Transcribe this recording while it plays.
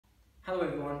Hello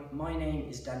everyone, my name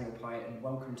is Pyatt and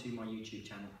welcome to my YouTube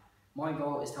channel. My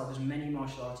goal is to help as many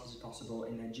martial artists as possible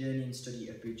in their journey and study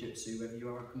of Bujutsu, whether you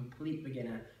are a complete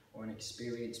beginner or an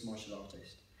experienced martial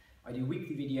artist. I do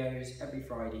weekly videos every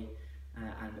Friday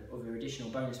and other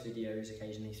additional bonus videos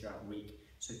occasionally throughout the week.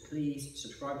 So please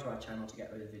subscribe to our channel to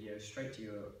get those videos straight to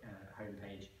your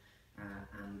homepage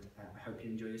and I hope you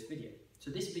enjoy this video. So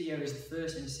this video is the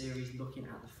first in a series looking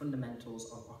at the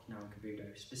fundamentals of Okinawan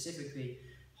Kobudo, specifically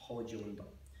Hojo-undo.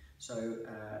 So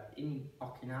in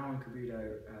Okinawan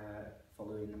Kobudo,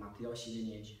 following the Matayoshi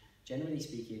lineage, generally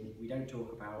speaking, we don't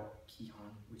talk about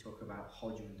Kihon, we talk about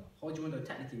Hojo-undo. Hojo-undo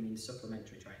technically means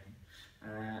supplementary training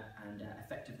and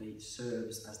effectively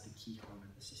serves as the Kihon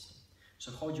of the system.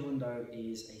 So Hojo-undo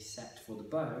is a set for the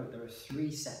bow. There are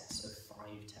 3 sets of 5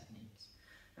 techniques,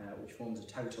 which forms a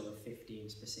total of 15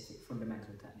 specific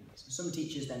fundamental techniques. Some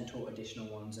teachers then taught additional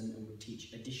ones and would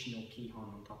teach additional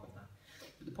Kihon on top of that.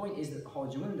 But the point is that the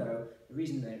Hojo-undo, the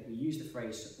reason that we use the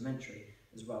phrase supplementary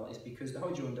as well is because the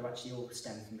Hojo-undo actually all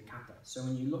stem from the Kata. So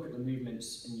when you look at the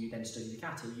movements and you then study the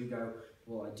Kata, you go,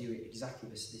 well, I do it exactly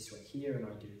this way here and I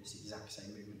do this exact same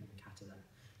movement in the Kata there.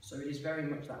 So it is very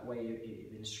much that way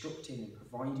of instructing and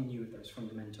providing you with those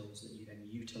fundamentals that you then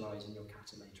utilise in your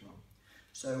Kata later on.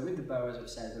 So with the bow, as I've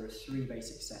said, there are 3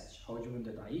 basic sets: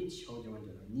 Hojo-undo Dai Ichi,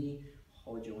 Hojo-undo Dai Ni,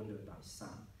 Hojo-undo Dai San.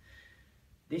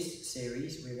 This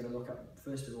series, we're going to look at,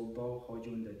 first of all, Bo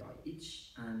Hojo-undo Dai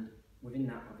Ichi, and within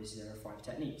that, obviously, there are 5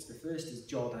 techniques. The first is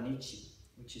Jodan Uchi,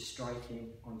 which is striking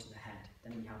onto the head.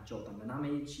 Then we have Jodan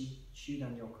Naname Ichi,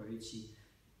 Chudan Yoko-uchi,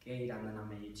 Gedan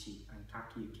Naname Ichi, and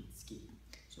Kake Tsuki.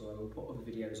 So I will put other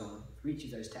videos on for each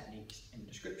of those techniques in the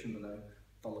description below,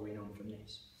 following on from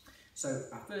this. So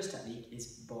our first technique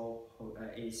is for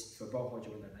Bo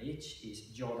Hojo-undo Dai Ichi is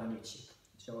Jodan Uchi.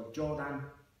 So Jodan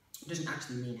doesn't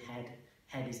actually mean head.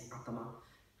 Head is atama.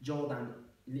 Jodan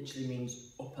literally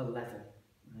means upper level.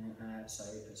 So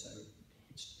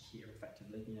it's here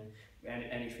effectively. You know,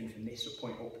 anything from this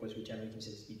point upwards we generally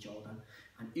consider to be Jodan.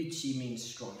 And Uchi means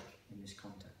strike in this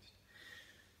context.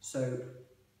 So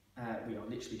we are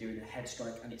literally doing a head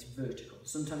strike and it's vertical.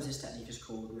 Sometimes this technique is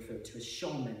referred to as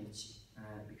Shomen Ichi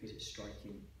because it's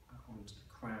striking onto the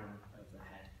crown of the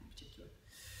head in particular.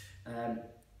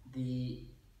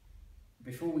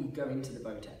 Before we go into the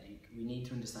bow technique, we need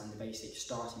to understand the basic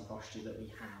starting posture that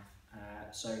we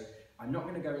have. So I'm not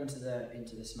going to go into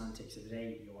the semantics of the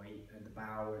yoi and the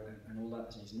bow and all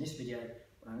that in this video,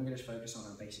 but I'm going to focus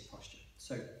on our basic posture.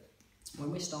 So when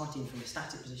we're starting from a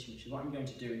static position, which is what I'm going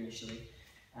to do initially,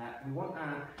 we want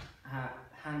our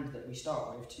hand that we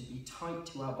start with to be tight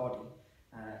to our body.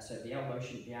 So the elbow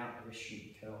shouldn't be out, the wrist shouldn't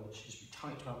be curled, it should just be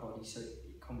tight to our body so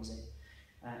it comes in.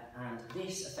 And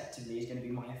this effectively is going to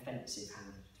be my offensive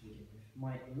hand to begin with.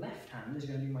 My left hand is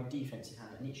going to be my defensive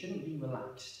hand, and it shouldn't be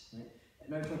relaxed. Right? At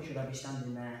no point should I be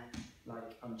standing there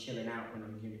like I'm chilling out when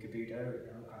I'm doing Kobudo.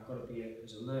 I've got to be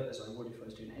as alert as I would if I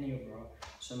was doing any other art.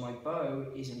 So my bow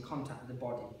is in contact with the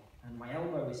body, and my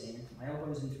elbow is in. My elbow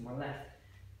is in from my left.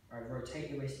 I rotate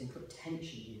the wrist and put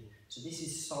tension here. So this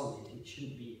is solid. It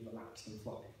shouldn't be relaxed and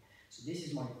floppy. So this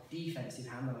is my defensive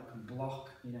hand that I can block,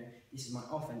 you know, this is my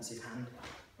offensive hand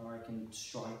where I can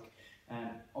strike.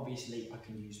 Obviously I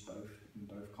can use both in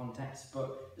both contexts,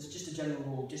 but as just a general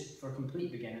rule, just for a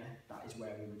complete beginner, that is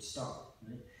where we would start.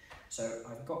 Right? So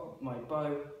I've got my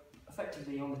bow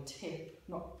effectively on the tip,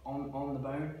 not on the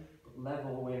bone, but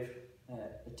level with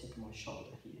the tip of my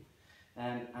shoulder here.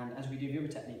 And as we do the other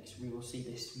techniques, we will see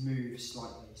this move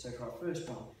slightly. So for our first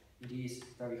one, it is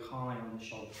very high on the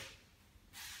shoulder.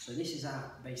 So this is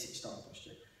our basic start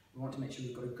posture. We want to make sure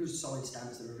we've got a good solid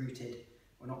stance that we're rooted,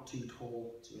 we're not too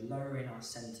tall, so we're lowering our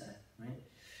centre, right?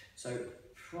 So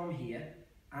from here,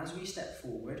 as we step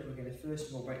forward, we're going to first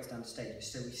of all break this down to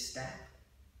stages. So we step,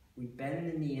 we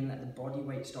bend the knee and let the body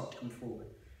weight start to come forward.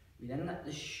 We then let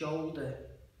the shoulder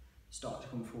start to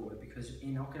come forward because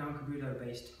in Okinawan Kobudo,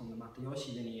 based on the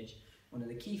Matayoshi lineage, one of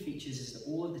the key features is that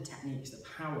all of the techniques, the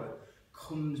power,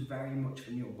 comes very much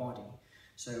from your body.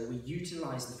 So we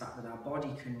utilise the fact that our body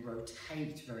can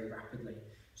rotate very rapidly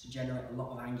to generate a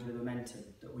lot of angular momentum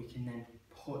that we can then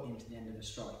put into the end of a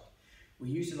strike. We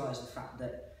utilise the fact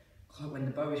that when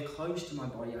the bow is close to my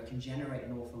body, I can generate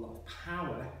an awful lot of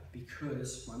power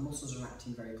because my muscles are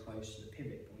acting very close to the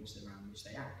pivot points around which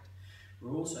they act.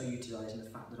 We're also utilising the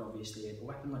fact that obviously a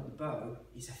weapon like the bow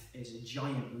is a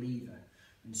giant lever,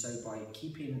 and so by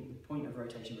keeping the point of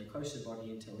rotation very close to the body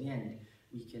until the end,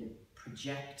 we can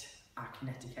project our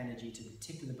kinetic energy to the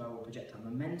tip of the bow or project our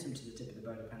momentum to the tip of the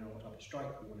bow depending on what type of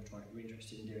strike we want to try, we're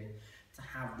interested in doing, to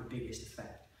have the biggest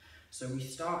effect. So we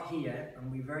start here, and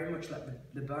we very much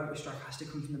let the bow strike has to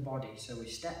come from the body. So we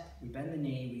step, we bend the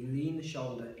knee, we lean the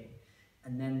shoulder in,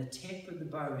 and then the tip of the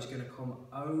bow is going to come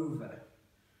over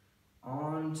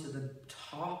onto the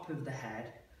top of the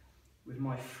head, with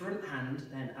my front hand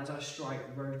then, as I strike,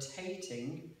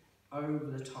 rotating over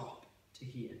the top to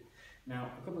here.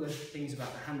 Now, a couple of things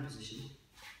about the hand position.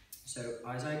 So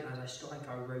as I strike,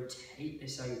 I rotate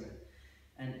this over,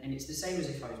 and it's the same as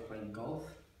if I was playing golf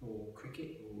or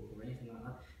cricket or anything like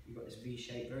that. You've got this V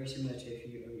shape, very similar to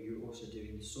if you're also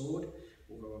doing the sword,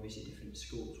 although obviously different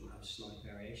schools will have slight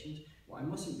variations. What I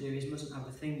mustn't do is mustn't have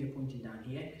the finger pointing down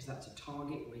here, because that's a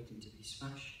target waiting to be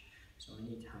smashed. So I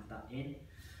need to have that in.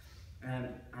 And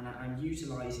I'm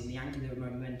utilising the angular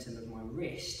momentum of my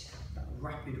wrist, that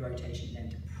rapid rotation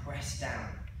then, to press down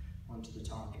onto the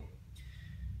target.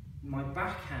 My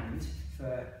backhand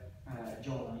for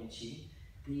Jodan Uchi,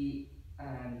 the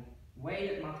way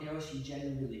that Matayoshi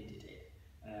generally did it,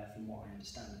 from what I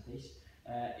understand at least,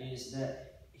 is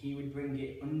that he would bring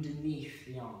it underneath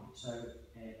the arm. So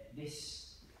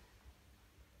this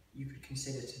you could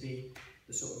consider to be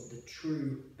the sort of the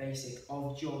true basic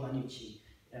of Jodan Uchi.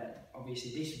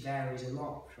 Obviously this varies a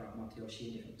lot throughout Matayoshi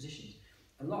in different positions.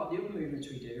 A lot of the other movements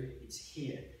we do, it's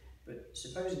here, but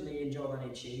supposedly in Jodan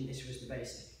Uchi this was the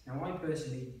basic. Now I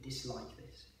personally dislike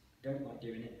this, I don't like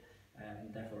doing it,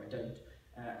 and therefore I don't.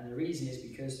 And the reason is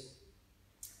because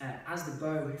as the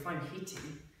bow, if I'm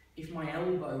hitting, if my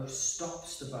elbow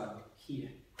stops the bow here,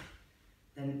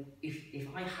 then if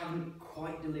I haven't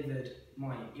quite delivered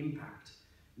my impact,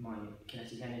 my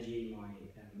kinetic energy, my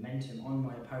momentum on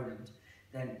my opponent,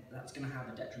 then that's going to have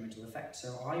a detrimental effect.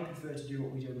 So I prefer to do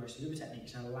what we do in most of the other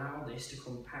techniques and allow this to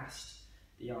come past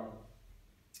the arm.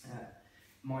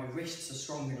 My wrists are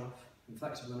strong enough and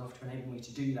flexible enough to enable me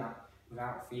to do that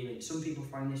without feeling. Some people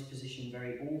find this position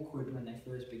very awkward when they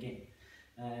first begin.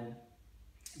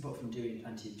 But from doing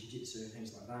plenty of jiu-jitsu and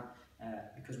things like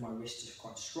that, because my wrists are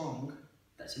quite strong,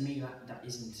 to me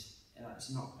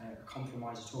that's not a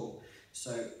compromise at all.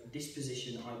 So this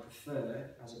position I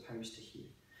prefer as opposed to here.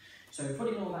 So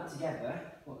putting all that together,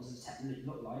 what does the technique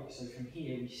look like? So from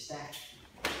here we step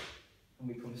and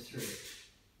we come through.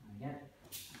 And again,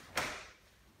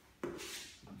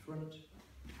 in front.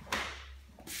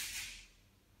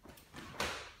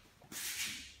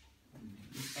 And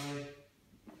this side.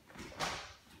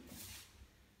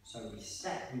 So we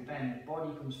step, we bend, the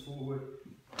body comes forward,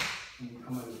 and we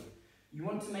come over. You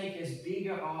want to make as big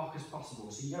an arc as possible,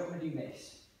 so you don't want to do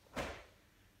this.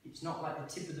 It's not like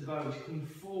the tip of the bow is coming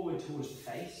forward towards the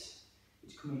face,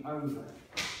 it's coming over.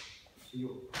 So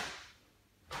you're,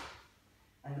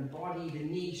 and the body, the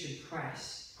knee should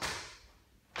press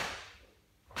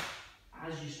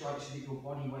as you strike so that your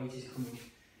body weight is coming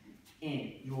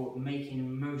in. You're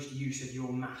making most use of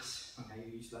your mass, okay,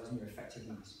 you're utilising your effective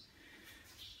mass.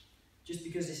 Just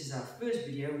because this is our first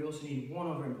video, we also need one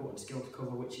other important skill to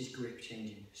cover, which is grip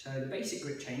changing. So the basic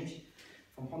grip change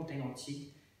from Honte Nochi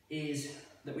is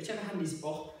that whichever hand is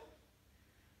up,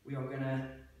 we are going to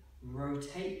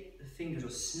rotate the fingers or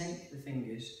snake the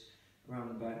fingers around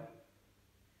the bow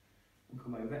and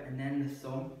come over, and then the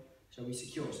thumb, so we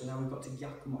secure. So now we've got to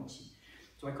Gyakumochi.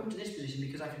 So I come to this position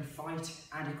because I can fight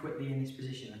adequately in this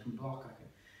position. I can block, I can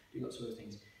do lots of other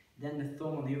things. Then the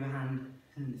thumb on the other hand,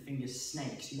 and the fingers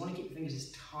snake. So you want to keep the fingers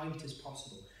as tight as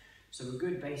possible. So a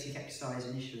good basic exercise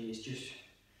initially is just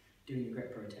doing the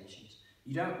grip rotations.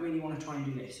 You don't really want to try and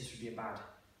do this, this would be a bad.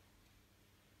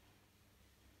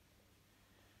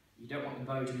 You don't want the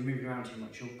bow to be moving around too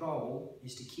much. Your goal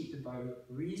is to keep the bow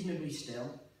reasonably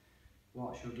still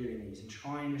whilst you're doing these, and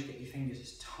try and just get your fingers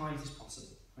as tight as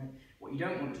possible. Right? What you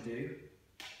don't want to do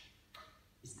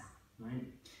is that.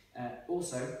 Right?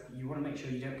 Also, you want to make sure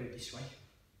you don't go this way,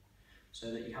 so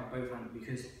that you have both hands,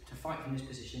 because to fight from this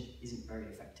position isn't very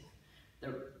effective.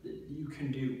 You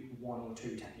can do one or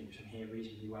two techniques from here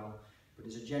reasonably well, but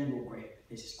as a general grip,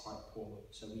 this is quite poor.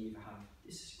 So we either have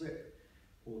this grip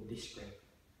or this grip.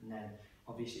 And then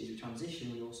obviously as we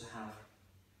transition, we also have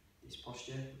this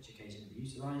posture, which occasionally we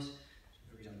utilise. So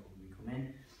for example, when we come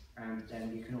in, and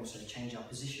then we can also change our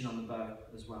position on the bow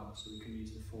as well, so we can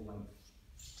use the full length,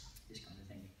 this kind of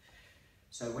thing.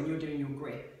 So when you're doing your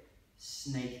grip,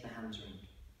 snake the hands around.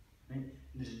 Right? And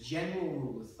there's a general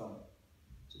rule of thumb.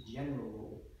 It's a general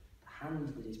rule. The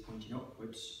hand that is pointing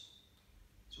upwards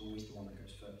is always the one that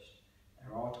goes first.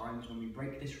 There are times when we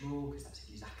break this rule, because that's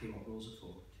exactly what rules are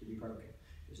for, to be broken.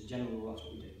 As a general rule, that's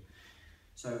what we do.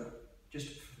 So just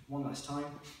one last time,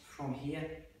 from here,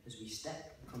 as we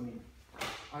step, coming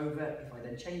over, if I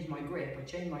then change my grip, I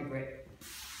change my grip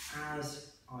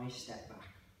as I step back.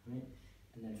 Right?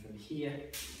 And then from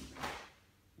here,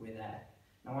 we're there.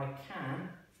 Now I can,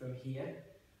 from here,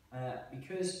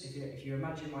 because if you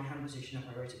imagine my hand position, if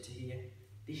I wrote it to here,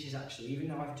 this is actually, even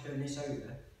though I've turned this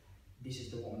over, this is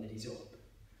the one that is up.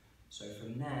 So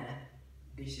from there,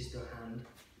 this is the hand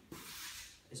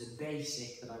as a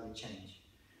basic that I would change.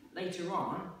 Later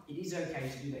on, it is okay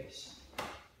to do this,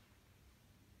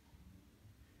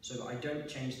 so that I don't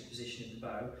change the position of the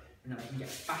bow, and that I can get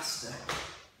a faster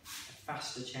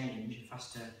change,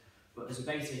 but as a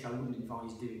basic, I wouldn't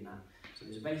advise doing that. So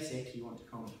as a basic, you want to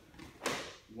come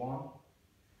 1,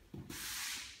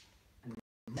 and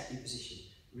set your position,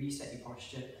 reset your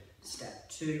posture, step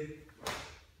 2,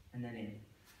 and then in,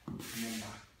 and then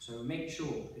back. So make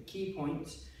sure the key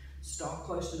points, start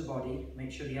close to the body,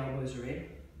 make sure the elbows are in,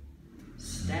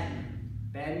 step,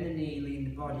 bend the knee, lean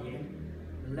the body in,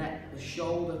 let the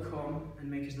shoulder come and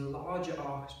make as large an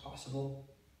arc as possible.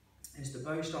 As the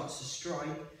bow starts to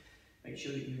strike, make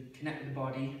sure that you connect with the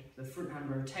body, the front hand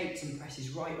rotates and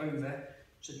presses right over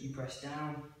so that you press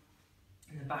down,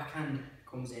 and the back hand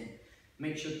comes in.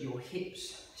 Make sure that your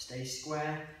hips stay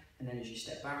square, and then as you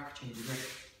step back, change your grip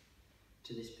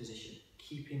to this position,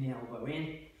 keeping the elbow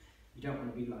in. You don't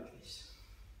want to be like this.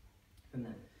 And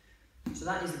then, so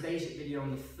that is the basic video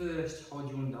on the first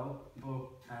Hojo-undo,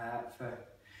 for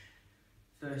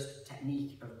first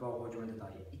technique of Hojo-undo Dai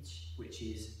Ichi, which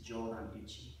is Jodan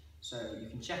Uchi. So you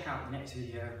can check out the next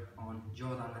video on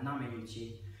Jodan Naname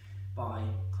Uchi by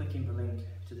clicking the link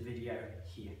to the video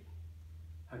here.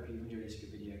 Hope you enjoyed this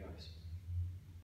good video, guys.